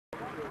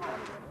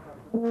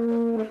Wat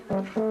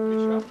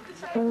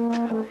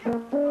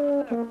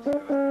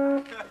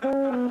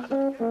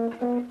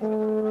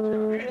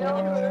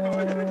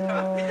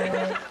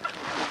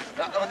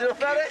doe je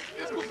verder?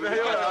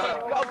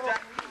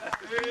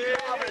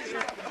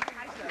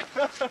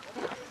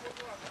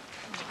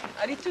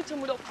 Ja, die toeter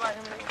moet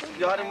opwarmen.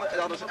 Ja, dat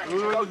is echt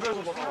koud best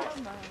wel.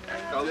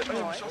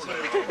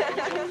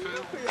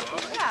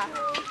 Ja,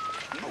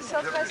 dus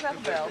dat is best wel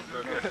geweldig.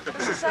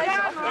 Dus ze zei zo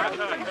van, Ik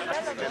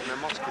heb mijn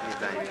masker niet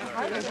bij me.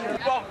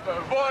 Pappen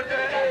voor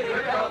de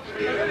ene kant,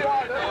 vieren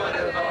voor de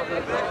andere kant.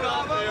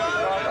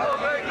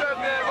 Ik weet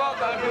meer wat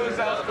hij doet,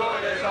 zelfs voor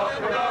is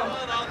Amsterdam.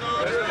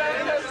 We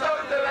spelen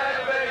stoten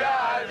hebben, ja,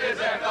 het is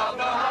echt aan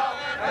de hand.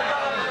 En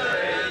dan is het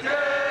een keer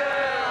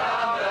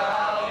aan de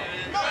hand.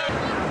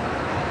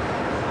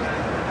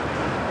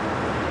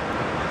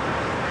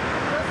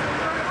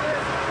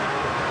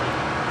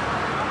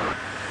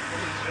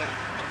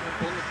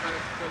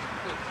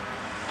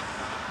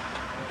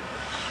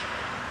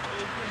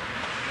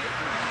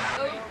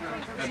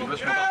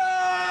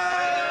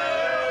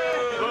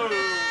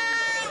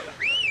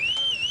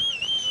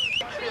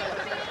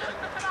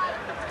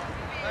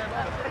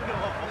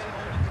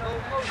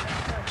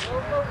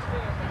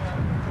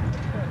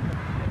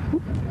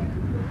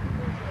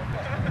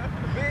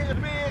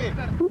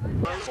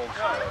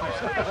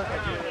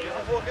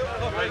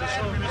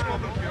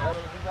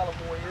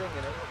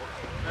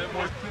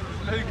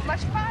 maar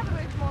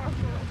SPADO-ploeg morgen.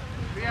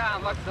 Ja,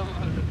 wacht dan.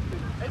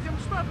 Heeft hij hem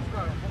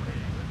SPADO-ploeg?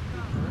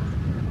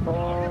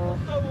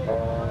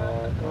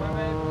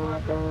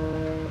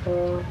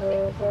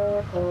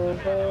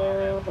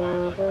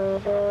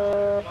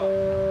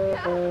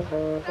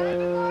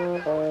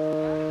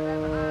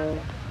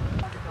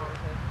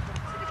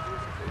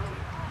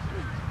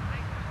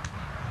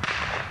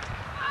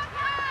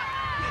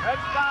 Het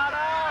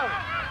SPADO!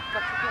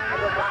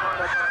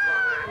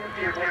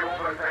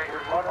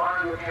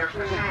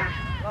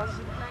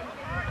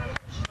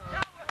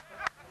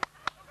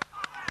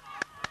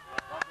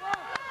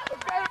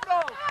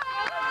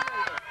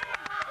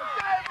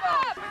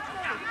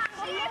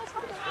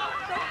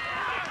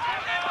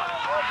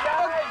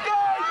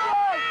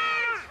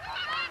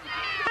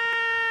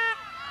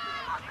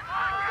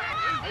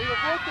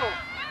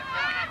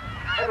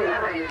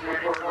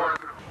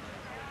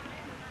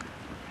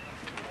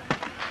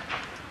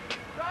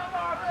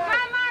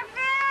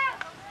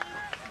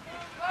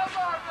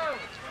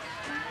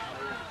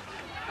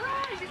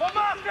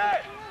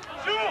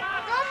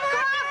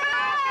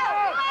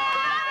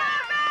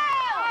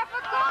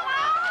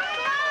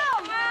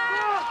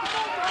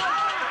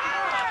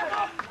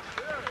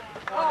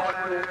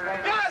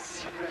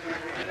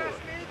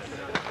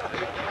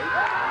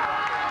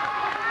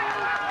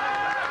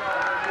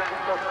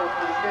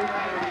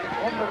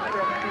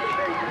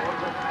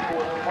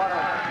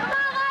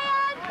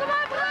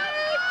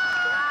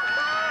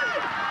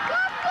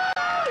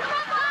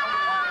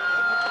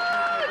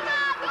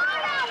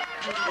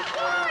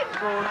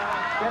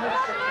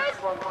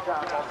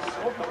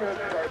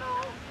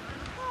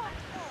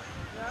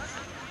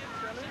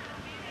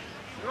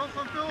 Rond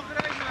van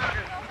Pulverijn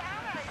maken.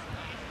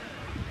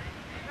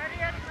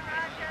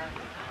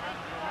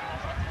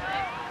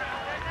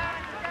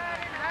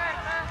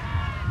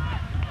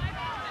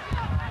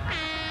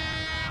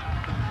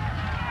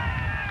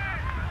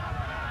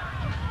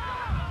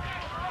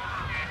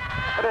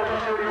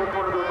 Regisseur wordt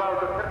worden door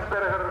Wouter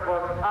Hertzberger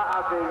van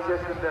AAD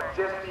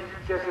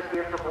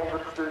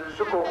 16,46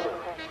 seconden.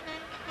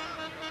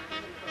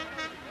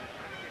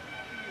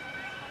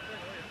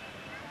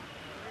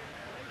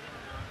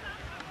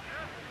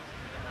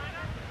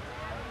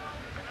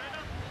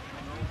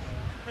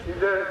 In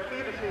de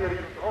vierde serie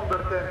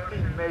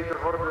 110 meter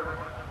horden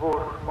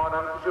voor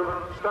mannen zullen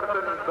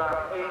starten in baan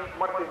 1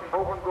 Martin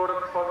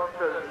Hogendorp van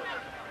Keulen.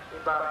 In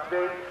baan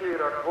 2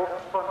 Gerard Hof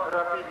van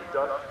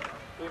Rapiditas.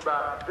 In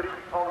baan 3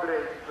 André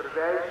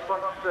Verwijs van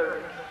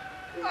Phoenix.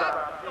 In baan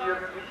 4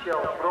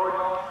 Michel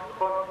Broijmans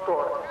van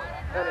Korn.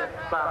 En in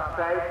baan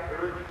 5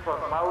 Ruud van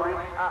Maurik,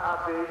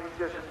 AAB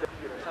 46.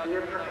 En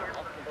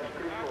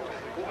Christel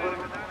Hoeven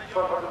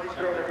van Atletiek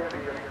weer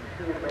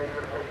 4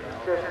 meter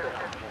 61.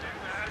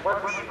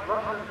 Martin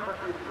Wassen van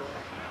Ierjong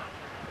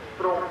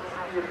sprong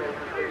 4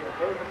 meter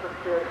 91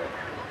 ver.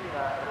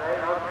 Christina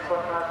Reinhardt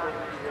van HC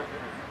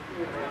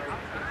 4 meter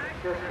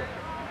 60.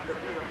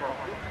 Sabine van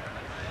Voet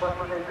van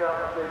Geneta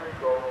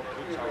Atletico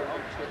 4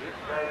 meter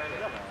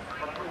 56.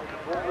 Martine de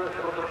Bonde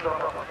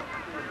Rotterdam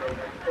 4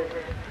 meter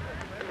 1.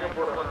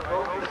 Ingeborg van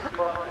Hoofd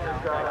van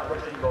Geneta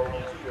Atletico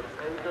 4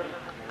 meter.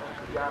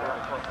 Diana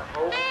van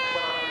Hoofd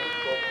van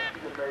Atletico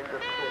 4 meter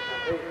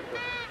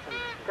 96.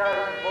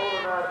 Karin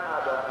Molenaar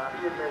Ada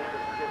 4 meter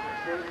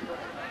 76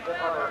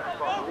 en Anne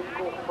van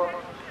Winkel van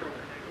Spring.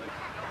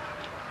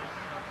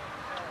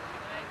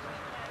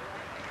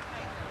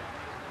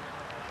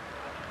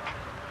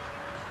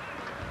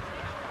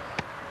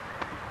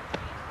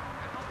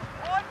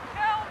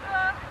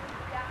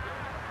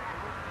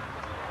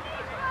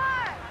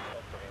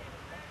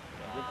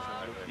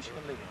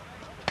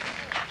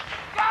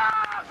 Ja!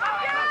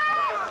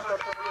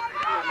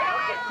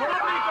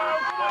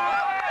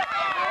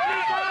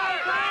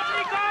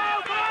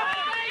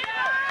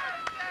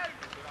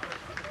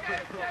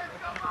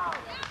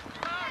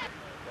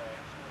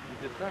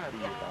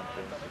 stadion aan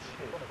het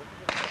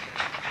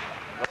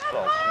dat is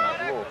vals, ja,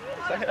 blok.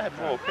 Zeg jij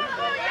blok, hè?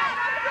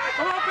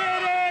 Kom op,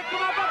 Erik!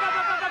 Kom op, op, op, op,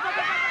 op, op, op, op,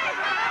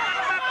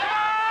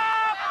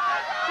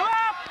 kom op!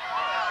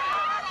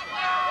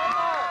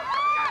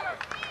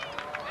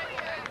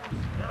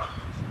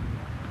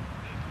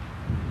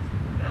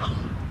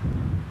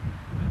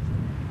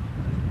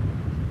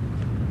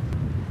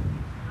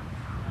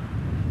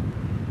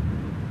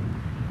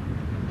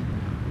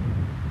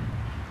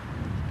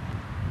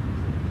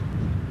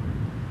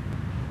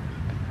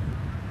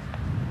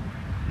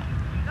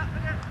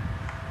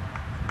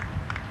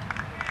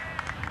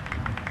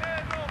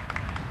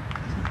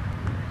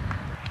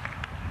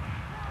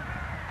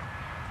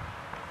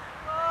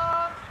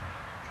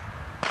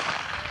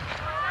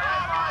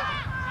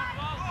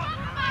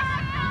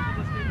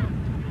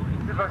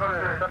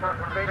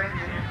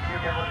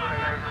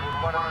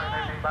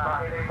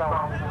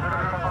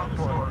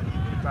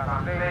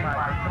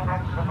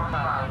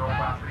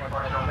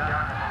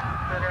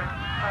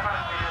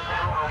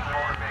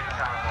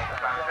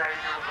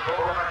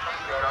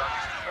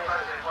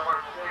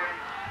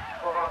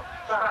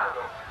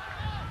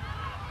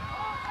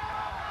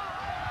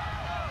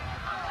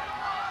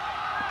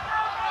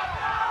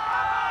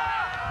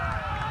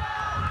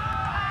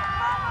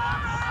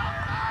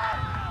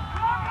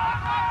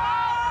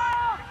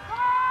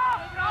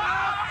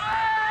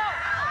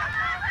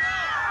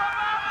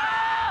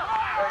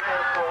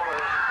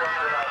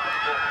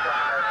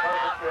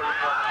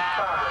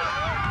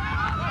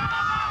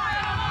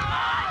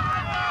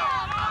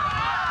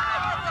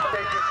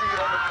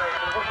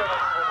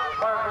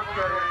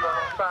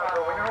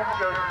 SPADO in een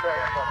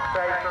omkeuzentijd van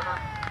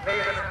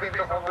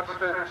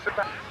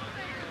 2900ste.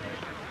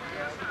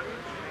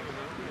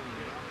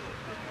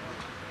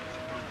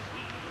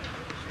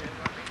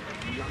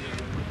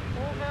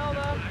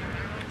 Ongeldig.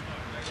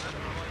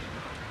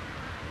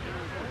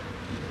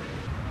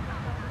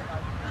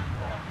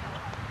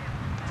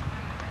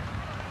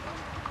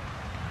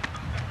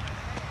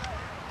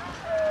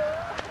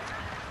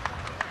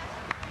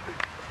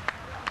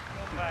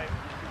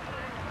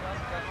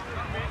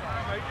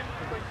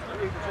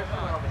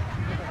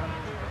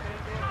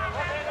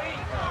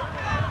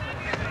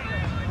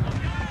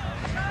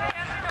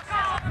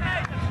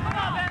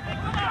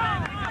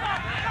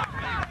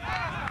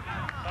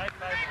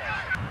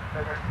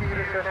 Met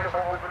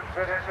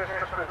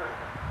 6466 punten.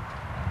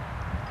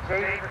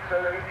 7e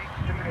Teulings,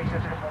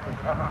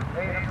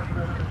 6398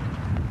 punten.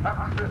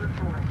 8e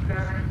Groene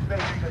Ster,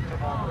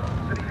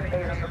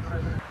 6293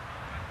 punten.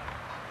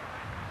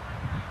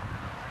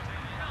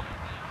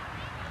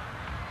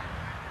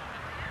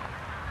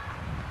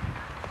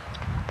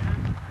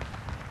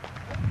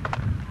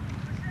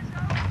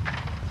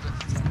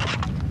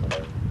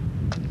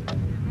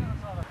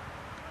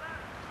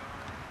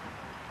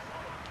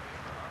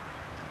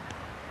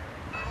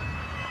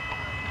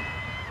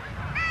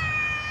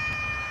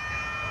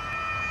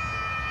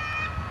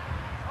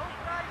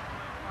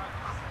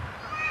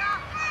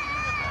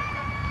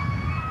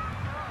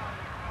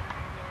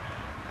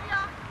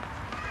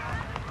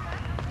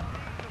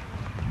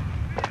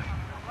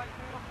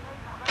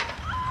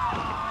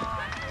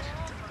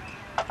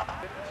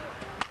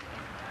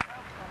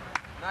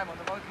 Nee man,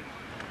 dat wou ik niet.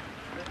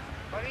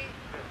 Barry?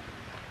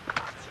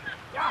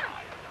 Ja!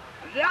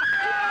 Ja!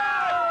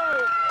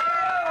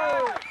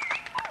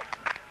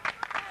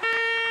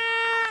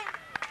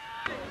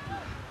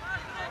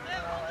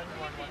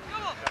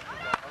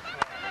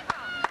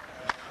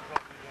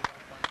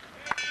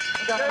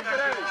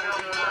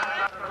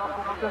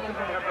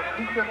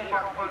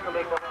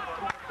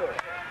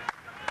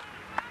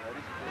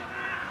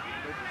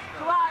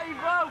 Kom maar,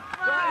 Ivo!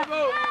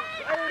 Ivo!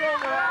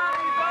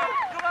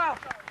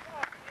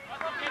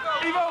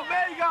 Ivo,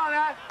 meegaan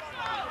hè!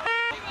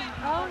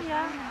 Oh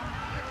ja.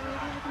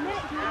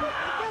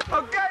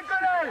 Oké,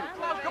 Corné!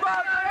 Kom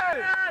aan,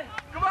 Corné!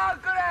 Kom aan,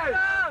 Corné!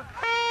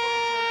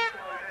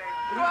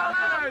 Kom aan,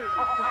 Corné!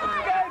 Oké,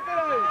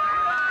 Corné!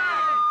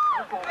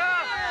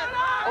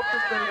 Op de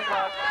tweede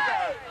plaats,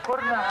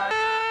 Corna.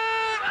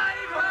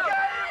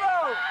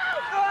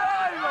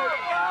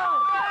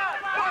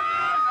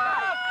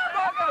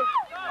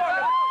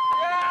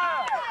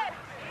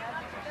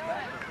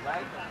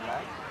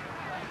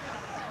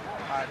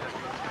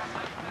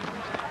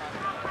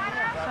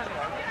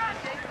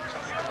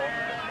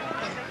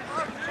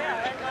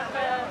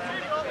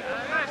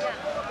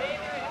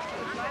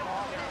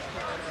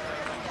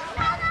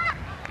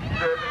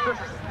 De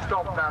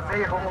tussenstand na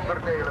 9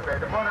 onderdelen bij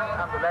de mannen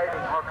aan de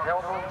leiding Hak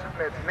Helmond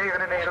met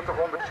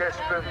 9906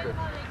 punten.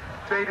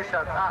 Tweede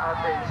staat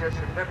AAT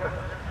 36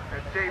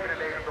 met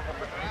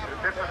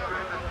 9734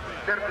 punten.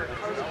 Derde.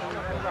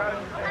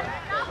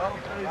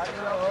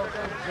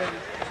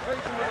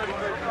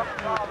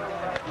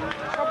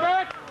 Kom